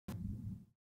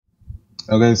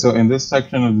Okay, so in this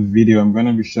section of the video, I'm going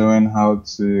to be showing how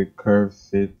to curve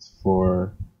fit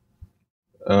for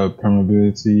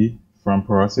permeability from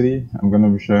porosity. I'm going to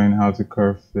be showing how to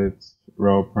curve fit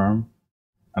rel perm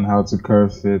and how to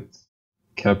curve fit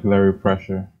capillary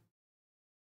pressure.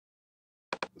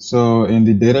 So in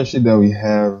the data sheet that we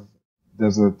have,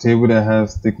 there's a table that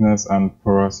has thickness and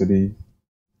porosity.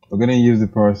 We're going to use the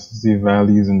porosity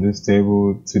values in this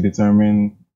table to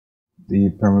determine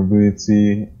the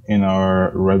permeability in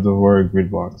our reservoir grid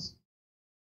box.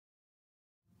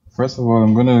 First of all,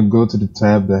 I'm going to go to the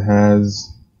tab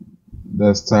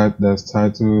that's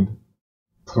titled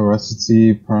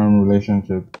porosity perm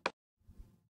relationship.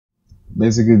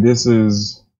 Basically, this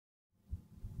was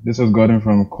gotten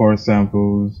from core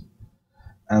samples,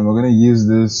 and we're going to use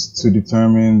this to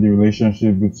determine the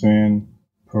relationship between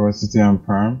porosity and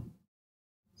perm,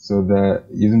 so that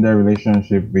using that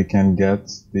relationship we can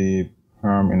get the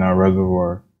perm in our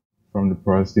reservoir from the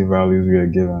porosity values we are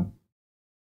given.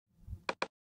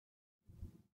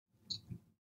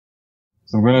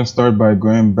 So I'm going to start by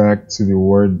going back to the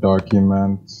Word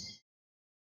document.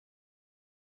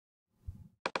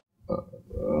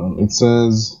 It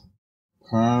says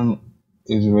perm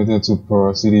is related to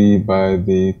porosity by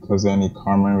the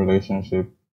Kozeny-Kármán relationship,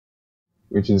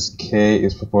 which is K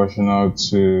is proportional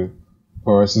to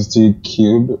porosity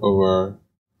cubed over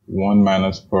 1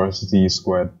 minus porosity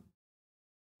squared.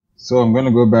 So I'm going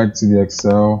to go back to the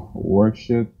Excel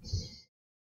worksheet,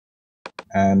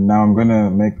 and now I'm going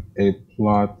to make a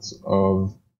plot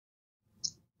of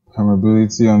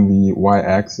permeability on the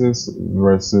y-axis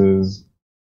versus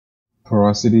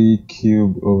porosity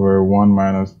cubed over 1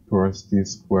 minus porosity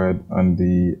squared on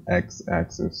the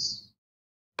x-axis.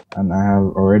 And I have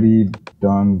already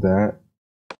done that,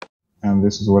 and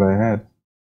this is what I had.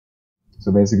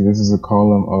 So basically this is a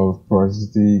column of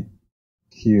porosity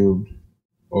cubed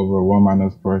over 1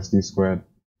 minus porosity squared,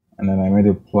 and then I made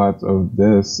a plot of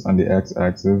this on the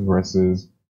x-axis versus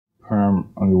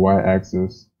perm on the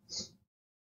y-axis.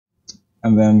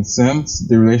 And then since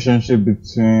the relationship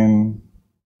between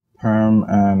perm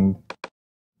and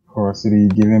porosity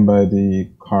given by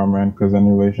the Kármán-Kozeny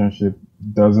relationship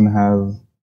doesn't have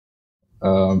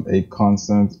a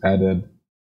constant added,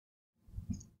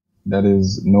 that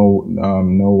is no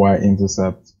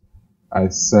y-intercept, I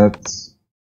set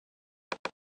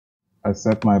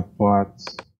my plot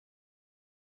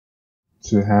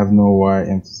to have no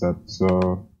y-intercept.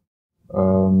 So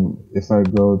if I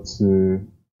go to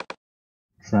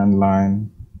trend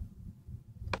line,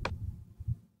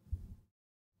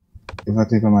 if I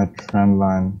click on my trend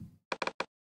line,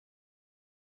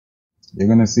 you're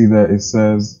going to see that it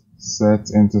says set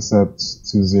intercept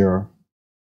to 0.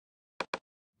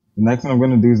 The next thing I'm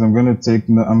going to do is I'm going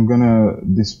to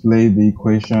display the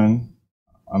equation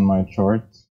on my chart,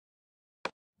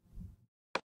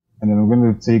 and then I'm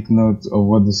going to take note of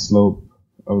what the slope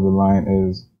of the line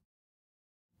is.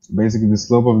 Basically, the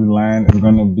slope of the line is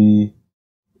going to be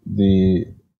the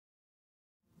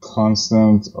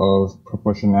constant of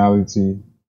proportionality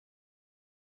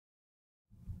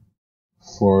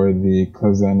for the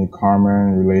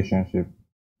Kozeny-Kármán relationship.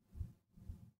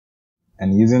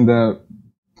 And using that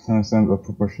constant of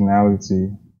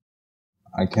proportionality,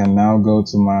 I can now go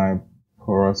to my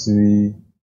porosity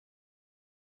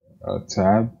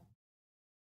tab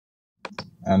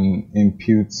and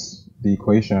impute the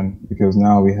equation, because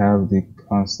now we have the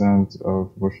constant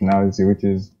of proportionality, which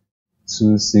is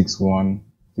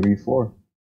 26134.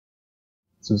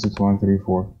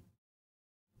 26134,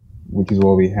 which is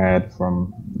what we had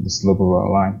from the slope of our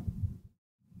line.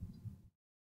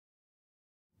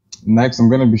 Next, I'm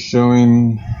going to be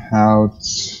showing how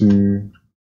to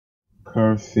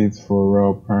curve fit for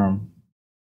rel perm.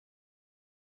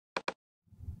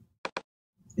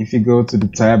 If you go to the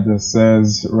tab that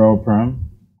says rel perm,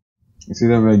 you see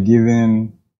that we're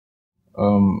given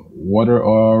water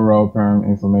oil rel perm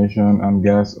information and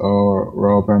gas oil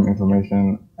rel perm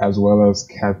information, as well as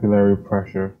capillary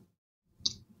pressure.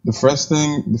 The first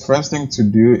thing to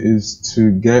do is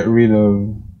to get rid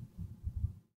of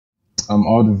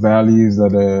all the values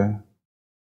that are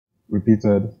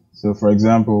repeated. So for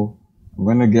example, I'm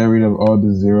going to get rid of all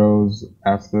the zeros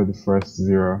after the first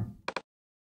 0.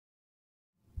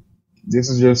 This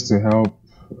is just to help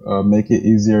make it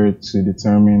easier to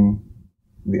determine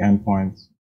the endpoints.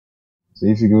 So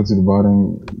if you go to the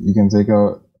bottom, you can take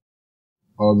out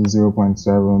all the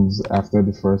 0.7s after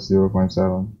the first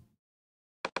 0.7.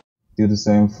 Do the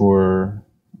same for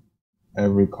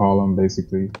every column,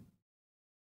 basically.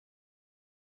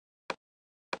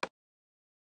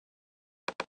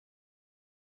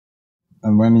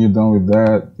 And when you're done with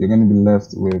that, you're going to be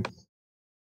left with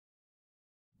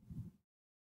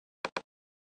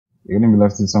you're gonna be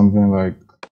left with something like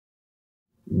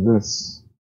this.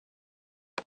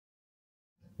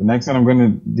 The next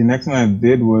thing I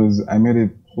did was I made a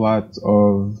plot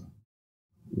of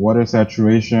water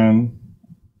saturation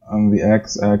on the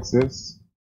x-axis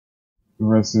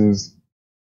versus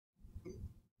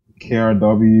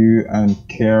KRW and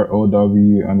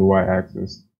KROW on the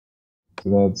y-axis. So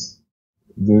that's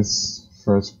this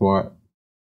first plot.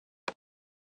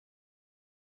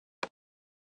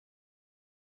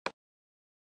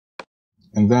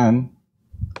 And then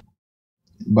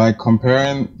by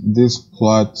comparing this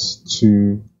plot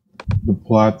to the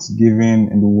plots given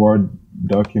in the Word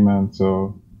document,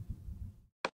 so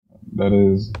that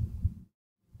is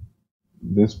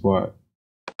this plot,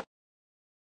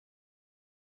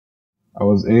 I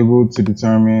was able to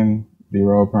determine the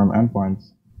rel perm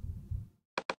endpoints.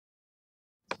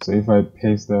 So if I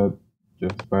paste that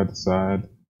just by the side,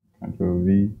 Ctrl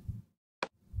V,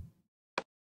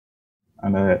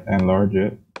 and I enlarge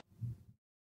it,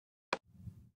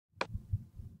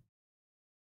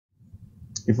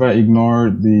 if I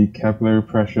ignore the capillary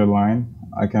pressure line,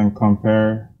 I can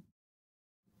compare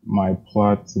my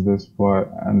plot to this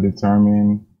plot and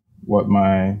determine what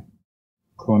my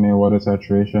Kone water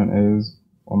saturation is,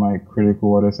 what my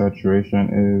critical water saturation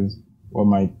is, what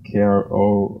my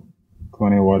KRO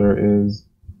Kone water is,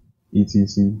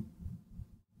 etc.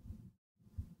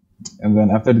 And then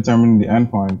after determining the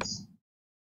endpoints,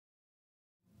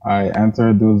 I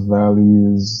enter those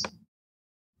values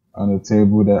on the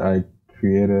table that I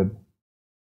created.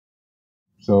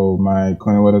 So my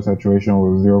Kone water saturation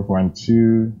was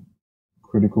 0.2,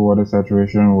 critical water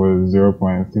saturation was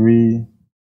 0.3,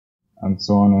 and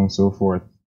so on and so forth,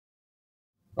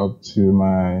 up to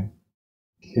my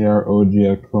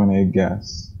KROG Kone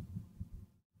gas.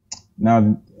 Now,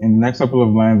 in the next couple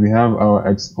of lines, we have our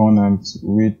exponents,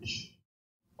 which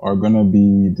are going to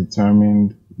be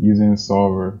determined using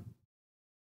solver.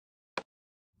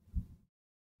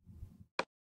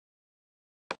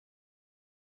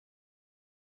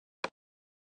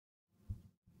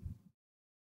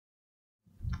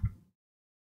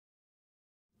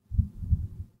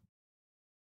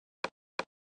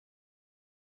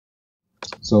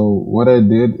 So what I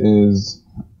did is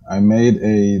I made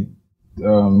a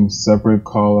separate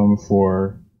column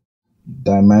for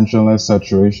dimensionless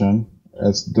saturation,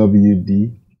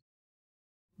 SWD,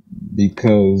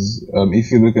 because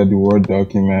if you look at the Word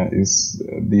document, it's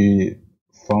the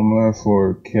formula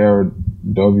for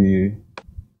KRW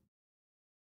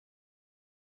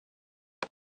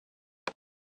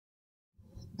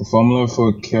the formula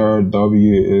for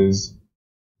KRW is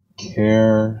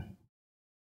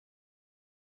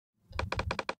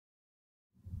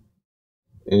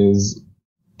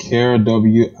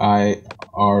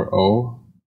KRWIRO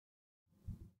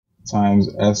times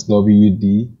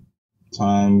SWD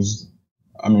times,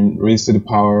 raised to the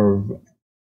power of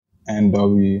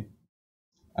NW.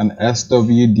 And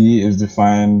SWD is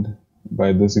defined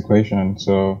by this equation.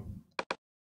 So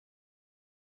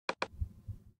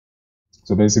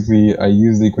basically, I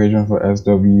use the equation for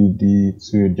SWD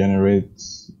to generate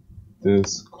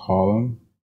this column.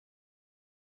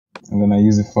 And then I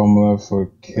use the formula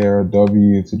for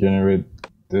KRW to generate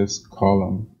this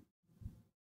column.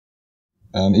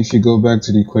 And if you go back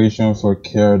to the equation for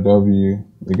KRW,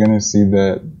 you're going to see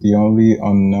that the only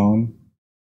unknown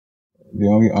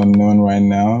right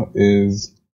now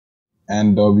is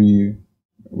NW,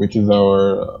 which is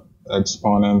our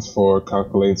exponent for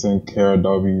calculating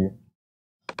KRW.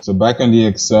 So back in the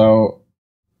Excel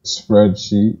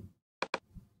spreadsheet,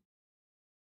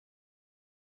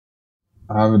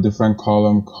 I have a different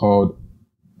column called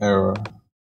error.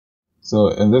 So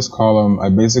in this column, I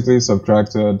basically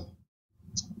subtracted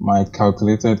my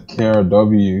calculated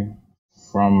KRW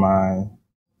from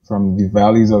the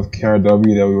values of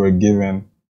KRW that we were given,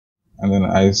 and then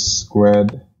I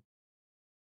squared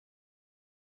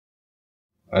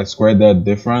that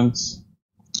difference,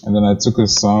 and then I took a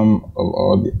sum of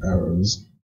all the errors.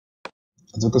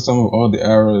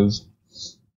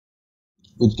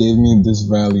 Which gave me this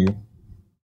value.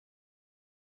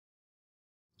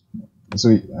 So,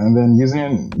 and then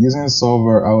using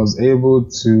solver, I was able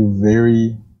to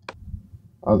vary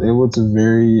my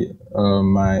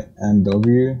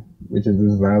NW, which is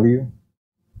this value,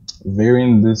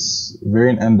 varying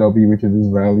NW, which is this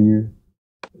value,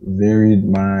 varied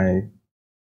my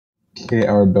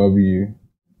KRW,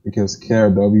 because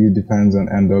KRW depends on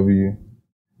NW,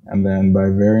 and then by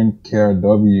varying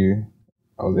KRW,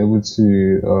 I was able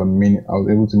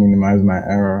to minimize my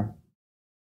error,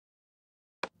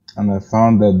 and I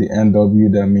found that the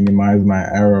NW that minimized my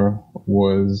error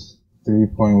was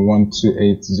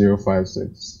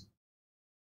 3.128056.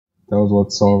 That was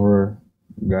what solver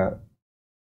got.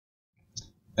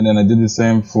 And then I did the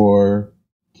same for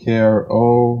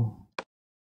KRO.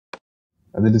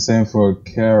 I did the same for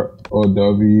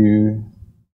KROW,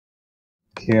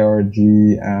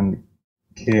 KRG, and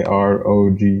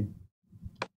KROG.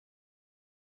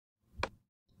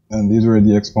 And these were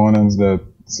the exponents that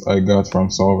I got from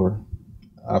solver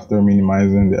after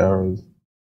minimizing the errors.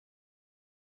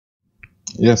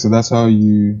 Yeah, so that's how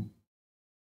you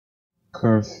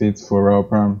curve fit for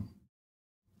RelPerm.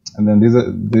 And then these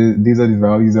are the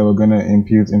values that we're going to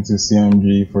impute into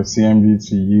CMG for CMG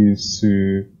to use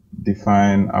to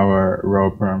define our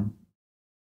RelPerm.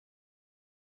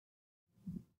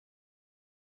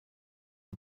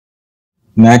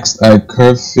 Next, I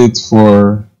curve fit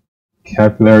for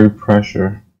capillary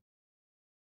pressure.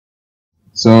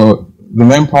 So the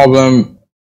main problem,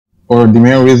 or the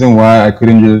main reason why I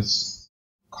couldn't just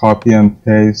copy and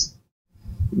paste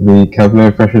the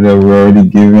capillary pressure that we're already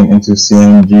given into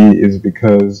CMG is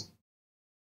because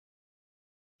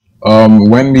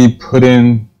when we put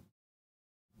in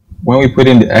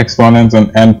the exponents and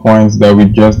endpoints that we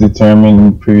just determined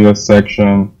in the previous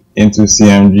section into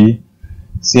CMG,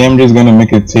 CMG is going to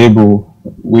make a table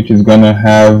which is going to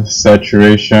have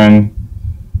saturation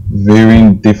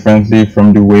varying differently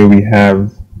from the way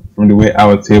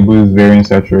our table is varying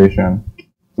saturation.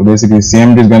 So basically,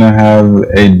 CMG is going to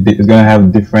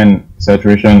have different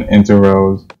saturation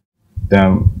intervals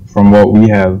from what we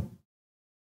have.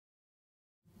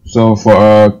 So for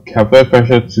our capillary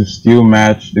pressure to still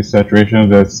match the saturations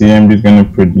that CMG is going to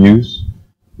produce,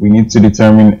 we need to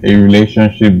determine a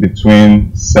relationship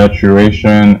between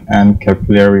saturation and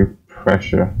capillary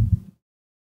pressure.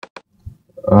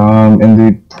 In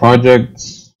the project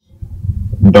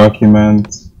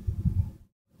document,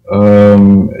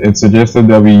 it suggested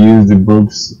that we use the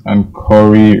Brooks and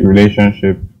Corey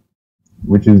relationship,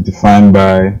 which is defined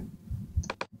by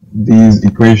these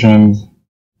equations.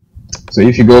 So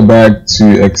if you go back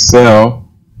to Excel,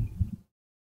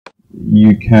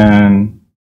 you can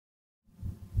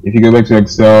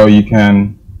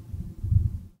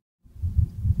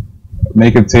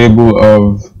make a table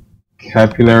of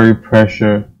capillary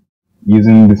pressure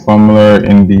using the formula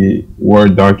in the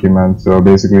Word document. So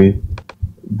basically,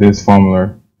 this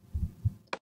formula.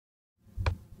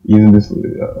 Using this,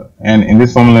 and in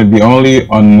this formula, the only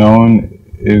unknown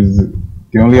is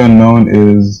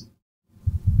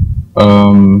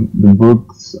the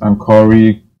Brooks and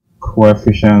Corey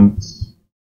coefficient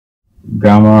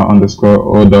gamma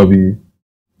underscore OW.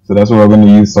 So that's what we're going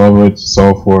to use solver to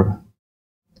solve for.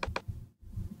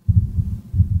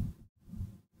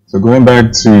 So going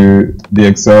back to the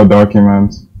Excel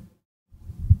document,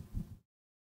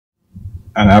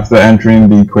 and after entering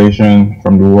the equation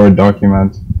from the Word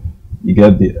document, you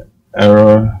get the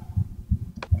error,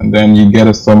 and then you get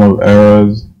a sum of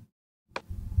errors,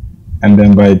 and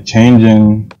then by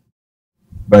changing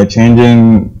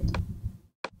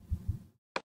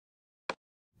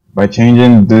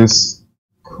this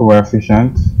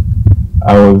coefficient,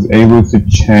 I was able to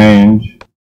change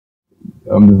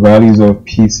the values of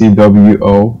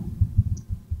PCWO,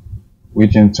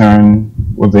 which in turn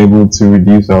was able to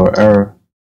reduce our error.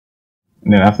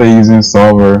 And then after using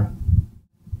solver,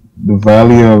 the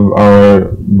value of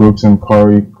our Brooks and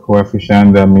Corey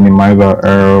coefficient that minimized our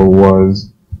error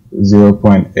was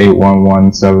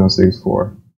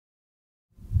 0.811764.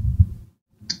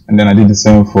 And then I did the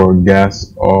same for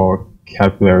gas or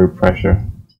capillary pressure.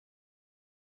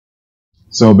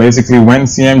 So basically, when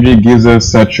CMG gives us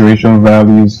saturation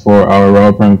values for our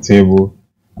RelPerm table,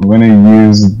 I'm going to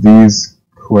use these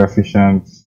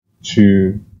coefficients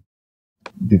to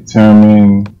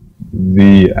determine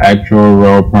the actual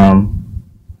RelPerm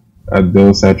at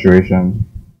those saturations.